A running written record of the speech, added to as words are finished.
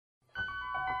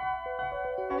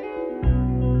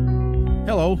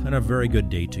Hello, and a very good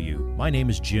day to you. My name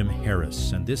is Jim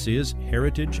Harris, and this is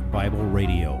Heritage Bible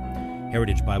Radio.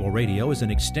 Heritage Bible Radio is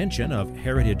an extension of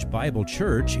Heritage Bible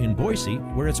Church in Boise,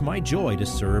 where it's my joy to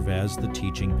serve as the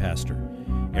teaching pastor.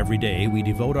 Every day, we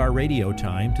devote our radio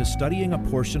time to studying a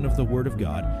portion of the Word of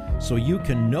God so you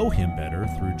can know Him better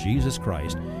through Jesus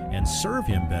Christ and serve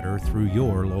Him better through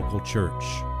your local church.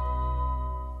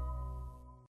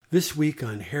 This week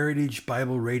on Heritage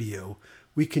Bible Radio,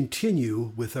 we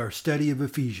continue with our study of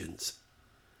Ephesians.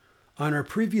 On our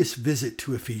previous visit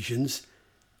to Ephesians,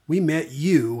 we met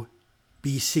you,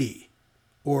 BC,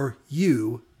 or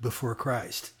you before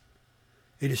Christ,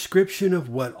 a description of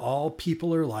what all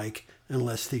people are like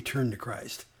unless they turn to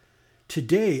Christ.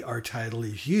 Today, our title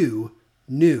is You,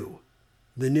 New.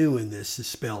 The new in this is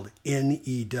spelled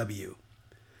N-E-W.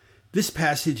 This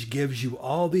passage gives you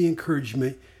all the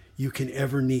encouragement you can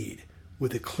ever need,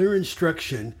 with a clear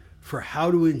instruction for how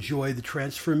to enjoy the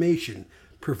transformation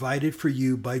provided for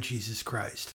you by Jesus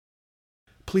Christ.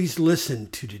 Please listen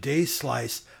to today's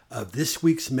slice of this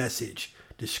week's message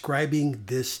describing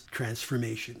this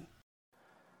transformation.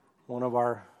 One of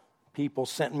our people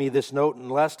sent me this note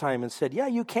last time and said, yeah,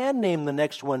 you can name the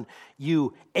next one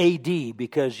you AD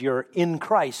because you're in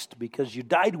Christ, because you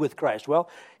died with Christ. Well,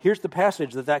 here's the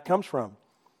passage that comes from.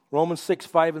 Romans 6,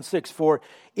 5 and 6. For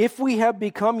if we have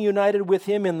become united with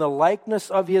him in the likeness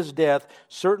of his death,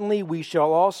 certainly we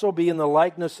shall also be in the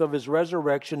likeness of his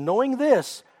resurrection, knowing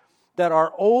this, that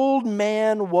our old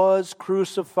man was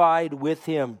crucified with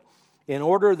him, in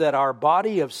order that our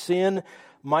body of sin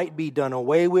might be done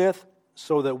away with,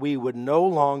 so that we would no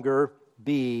longer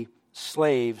be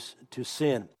slaves to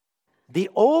sin. The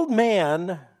old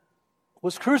man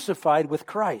was crucified with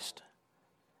Christ.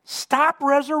 Stop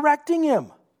resurrecting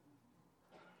him.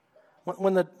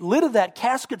 When the lid of that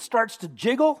casket starts to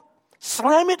jiggle,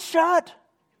 slam it shut.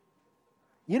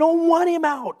 You don't want him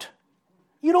out.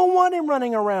 You don't want him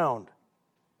running around.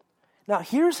 Now,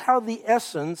 here's how the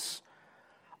essence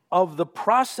of the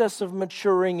process of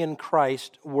maturing in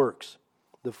Christ works.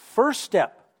 The first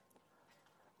step,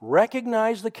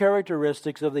 recognize the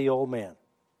characteristics of the old man,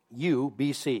 you,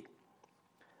 BC.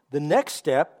 The next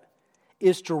step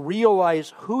is to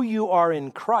realize who you are in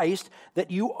Christ,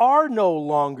 that you are no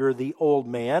longer the old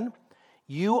man.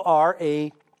 You are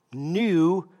a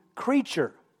new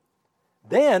creature.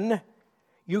 Then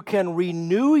you can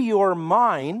renew your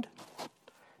mind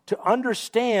to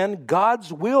understand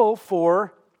God's will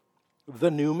for the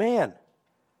new man.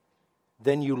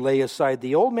 Then you lay aside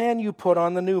the old man, you put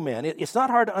on the new man. It's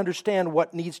not hard to understand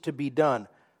what needs to be done.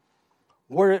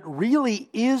 Where it really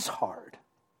is hard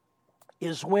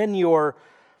is when your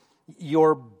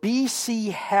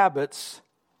BC habits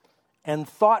and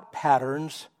thought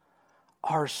patterns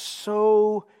are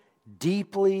so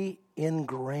deeply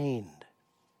ingrained.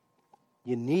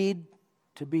 You need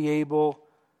to be able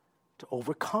to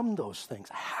overcome those things.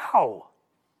 How?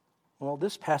 Well,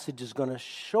 this passage is going to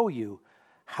show you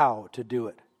how to do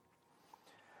it.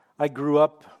 I grew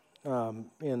up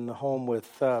in a home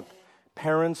with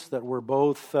parents that were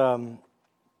both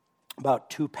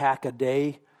about 2-pack a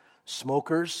day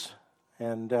smokers,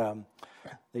 and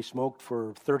they smoked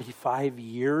for 35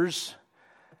 years,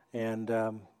 and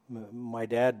my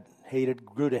dad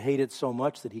grew to hate it so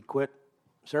much that he quit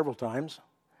several times.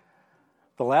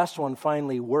 The last one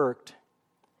finally worked,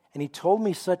 and he told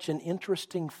me such an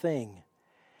interesting thing.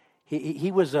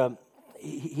 He was a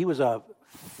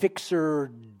fixer,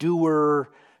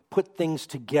 doer, put things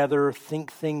together,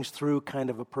 think things through kind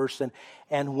of a person.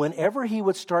 And whenever he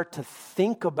would start to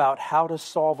think about how to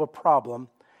solve a problem,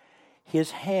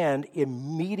 his hand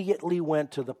immediately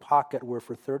went to the pocket where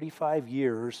for 35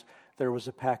 years there was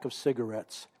a pack of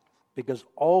cigarettes. Because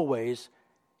always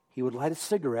he would light a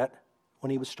cigarette when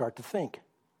he would start to think.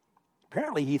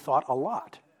 Apparently he thought a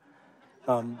lot.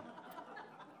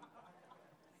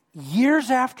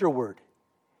 Years afterward,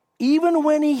 even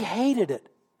when he hated it,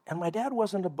 and my dad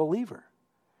wasn't a believer,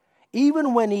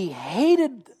 even when he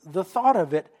hated the thought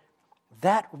of it,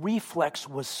 that reflex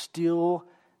was still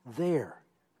there.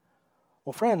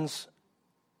 Well, friends,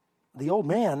 the old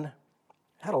man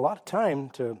had a lot of time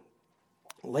to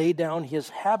lay down his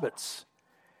habits.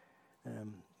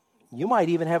 You might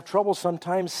even have trouble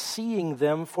sometimes seeing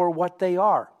them for what they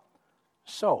are.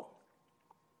 So,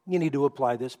 you need to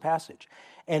apply this passage.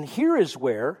 And here is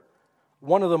where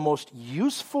one of the most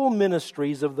useful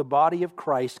ministries of the body of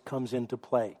Christ comes into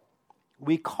play.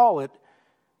 We call it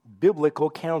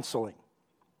biblical counseling.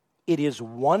 It is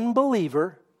one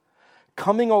believer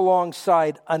coming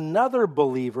alongside another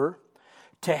believer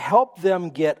to help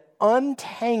them get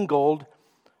untangled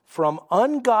from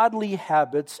ungodly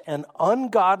habits and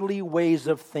ungodly ways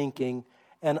of thinking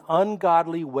and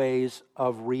ungodly ways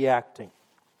of reacting.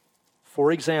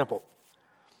 For example,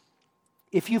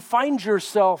 if you find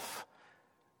yourself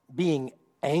being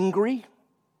angry,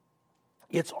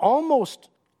 it's almost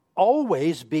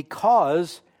always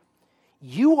because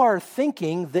you are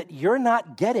thinking that you're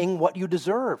not getting what you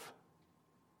deserve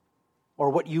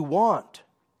or what you want.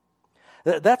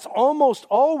 That's almost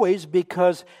always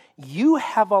because you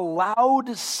have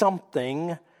allowed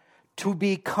something to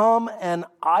become an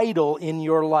idol in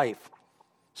your life,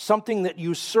 something that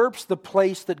usurps the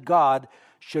place that God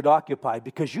should occupy,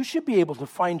 because you should be able to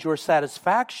find your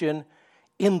satisfaction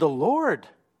in the Lord.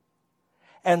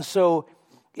 And so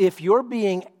if you're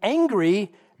being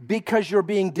angry because you're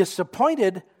being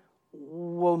disappointed,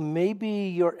 well,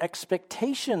 maybe your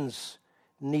expectations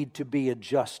need to be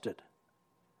adjusted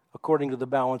according to the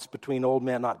balance between old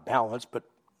man, not balance, but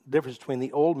difference between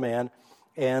the old man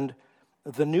and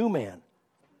the new man.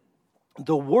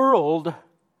 The world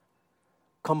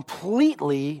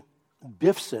completely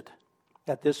biffs it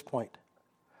at this point.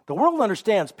 The world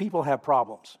understands people have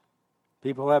problems.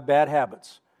 People have bad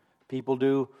habits. People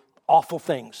do awful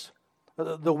things.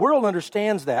 The world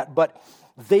understands that, but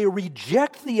they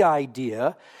reject the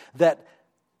idea that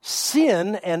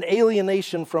sin and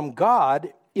alienation from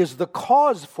God is the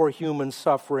cause for human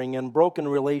suffering and broken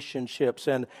relationships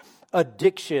and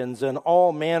addictions and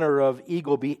all manner of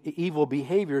evil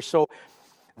behavior. So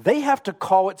they have to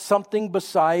call it something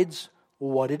besides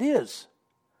what it is.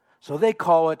 So they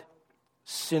call it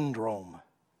syndrome.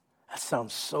 That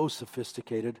sounds so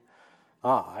sophisticated.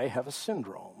 I have a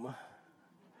syndrome.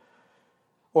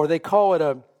 Or they call it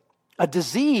a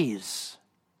disease.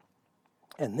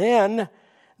 And then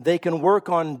they can work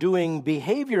on doing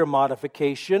behavior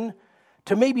modification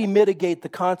to maybe mitigate the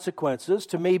consequences,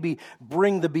 to maybe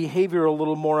bring the behavior a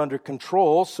little more under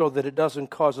control so that it doesn't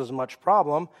cause as much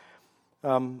problem.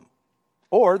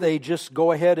 Or they just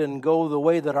go ahead and go the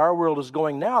way that our world is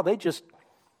going now. They just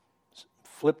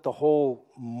flip the whole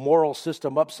moral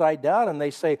system upside down and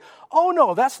they say, oh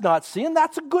no, that's not sin,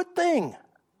 that's a good thing.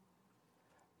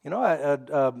 You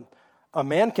know, a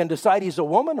man can decide he's a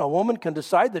woman can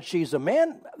decide that she's a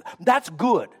man. That's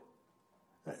good.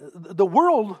 The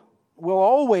world will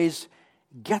always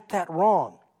get that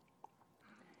wrong.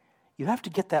 You have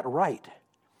to get that right.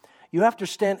 You have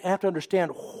to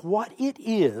understand what it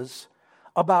is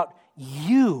about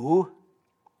you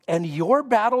and your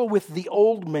battle with the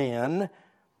old man,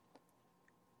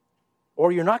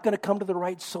 or you're not going to come to the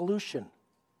right solution.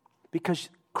 Because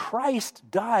Christ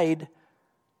died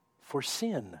for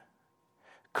sin.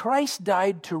 Christ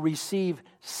died to receive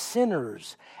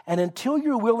sinners. And until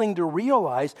you're willing to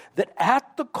realize that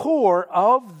at the core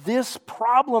of this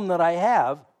problem that I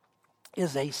have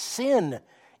is a sin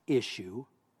issue,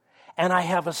 and I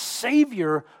have a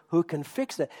Savior who can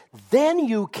fix that, then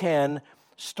you can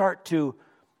start to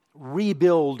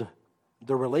rebuild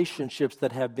the relationships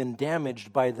that have been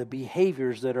damaged by the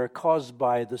behaviors that are caused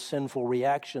by the sinful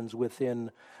reactions within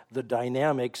the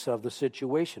dynamics of the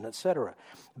situation, etc.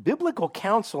 Biblical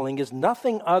counseling is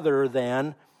nothing other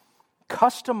than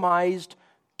customized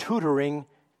tutoring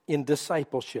in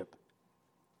discipleship.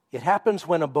 It happens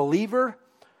when a believer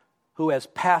who has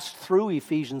passed through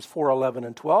Ephesians 4:11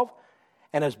 and 12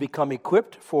 and has become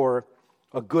equipped for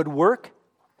a good work,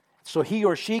 so he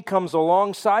or she comes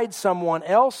alongside someone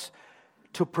else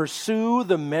to pursue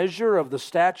the measure of the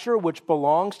stature which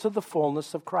belongs to the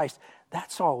fullness of Christ.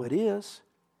 That's all it is.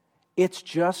 It's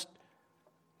just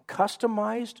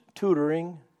customized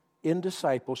tutoring in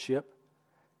discipleship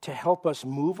to help us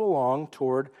move along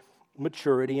toward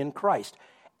maturity in Christ.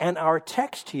 And our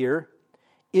text here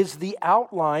is the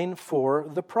outline for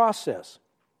the process.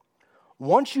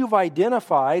 Once you've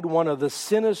identified one of the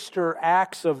sinister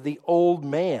acts of the old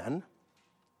man,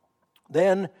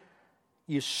 then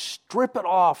you strip it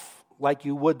off like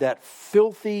you would that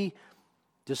filthy,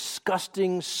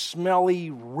 disgusting,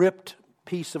 smelly, ripped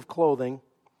piece of clothing,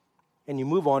 and you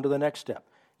move on to the next step.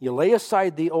 You lay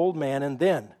aside the old man, and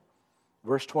then,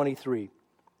 verse 23,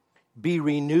 be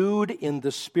renewed in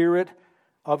the spirit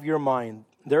of your mind.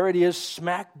 There it is,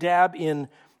 smack dab in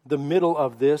the middle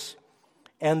of this,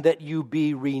 and that you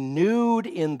be renewed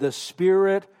in the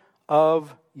spirit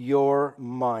of your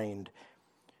mind.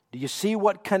 Do you see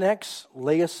what connects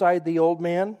lay aside the old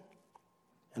man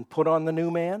and put on the new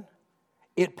man?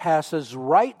 It passes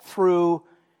right through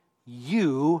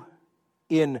you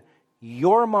in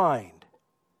your mind.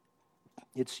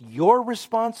 It's your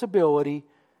responsibility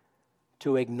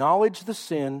to acknowledge the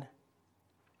sin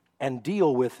and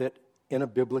deal with it in a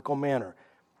biblical manner.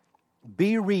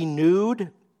 Be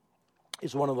renewed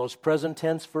is one of those present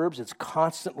tense verbs. It's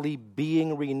constantly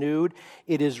being renewed.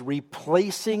 It is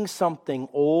replacing something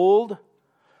old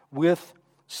with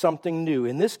something new.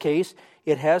 In this case,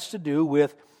 it has to do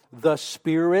with the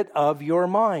spirit of your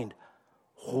mind.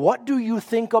 What do you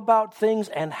think about things,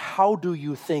 and how do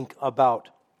you think about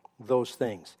those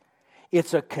things?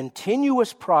 It's a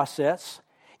continuous process.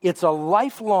 It's a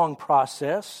lifelong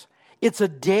process. It's a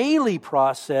daily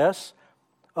process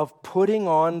of putting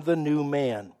on the new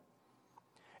man.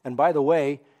 And by the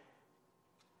way,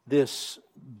 this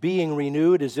being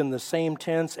renewed is in the same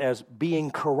tense as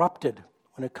being corrupted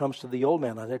when it comes to the old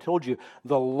man. As I told you,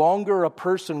 the longer a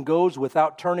person goes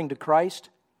without turning to Christ,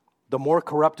 the more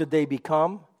corrupted they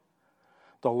become.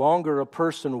 The longer a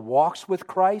person walks with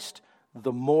Christ,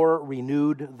 the more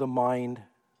renewed the mind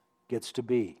gets to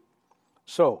be.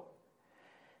 So,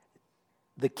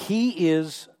 the key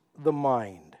is the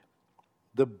mind.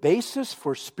 The basis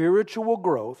for spiritual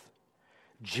growth,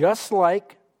 just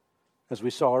like, as we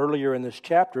saw earlier in this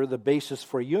chapter, the basis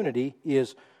for unity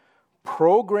is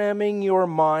programming your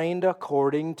mind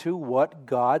according to what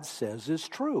God says is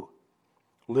true,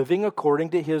 living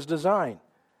according to His design.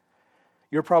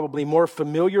 You're probably more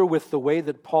familiar with the way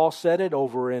that Paul said it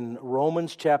over in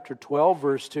Romans chapter 12,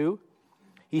 verse 2.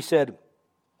 He said,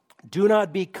 "Do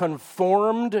not be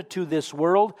conformed to this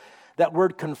world." That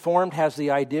word conformed has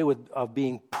the idea of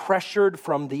being pressured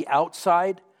from the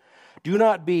outside. Do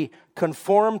not be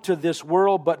conformed to this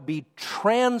world, but be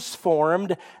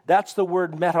transformed. That's the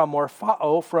word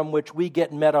metamorphao, from which we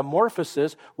get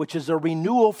metamorphosis, which is a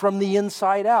renewal from the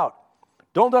inside out.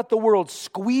 Don't let the world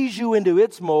squeeze you into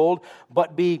its mold,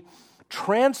 but be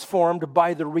transformed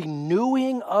by the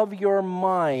renewing of your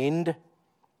mind,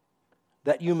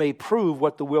 that you may prove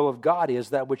what the will of God is,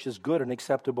 that which is good and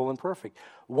acceptable and perfect.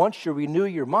 Once you renew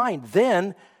your mind,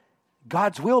 then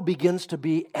God's will begins to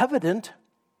be evident,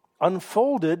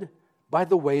 unfolded by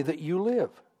the way that you live.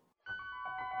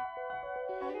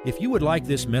 If you would like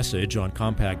this message on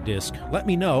compact disc, let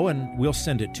me know and we'll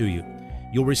send it to you.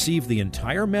 You'll receive the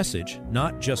entire message,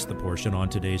 not just the portion on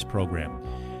today's program.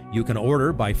 You can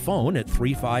order by phone at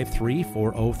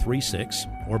 353-4036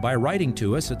 or by writing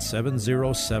to us at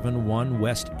 7071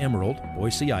 West Emerald,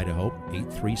 Boise, Idaho,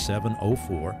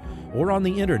 83704, or on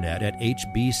the internet at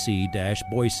hbc-boise.org.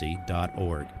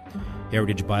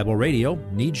 Heritage Bible Radio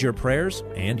needs your prayers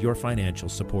and your financial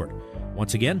support.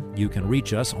 Once again, you can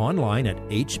reach us online at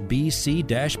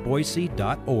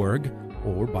hbc-boise.org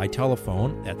or by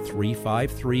telephone at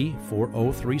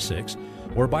 353-4036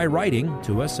 or by writing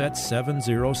to us at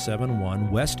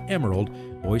 7071 West Emerald,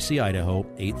 Boise, Idaho,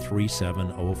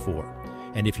 83704.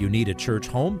 And if you need a church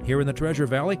home here in the Treasure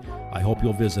Valley, I hope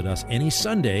you'll visit us any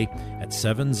Sunday at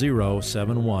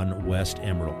 7071 West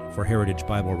Emerald. For Heritage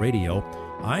Bible Radio,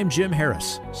 I'm Jim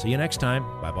Harris. See you next time.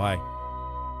 Bye-bye.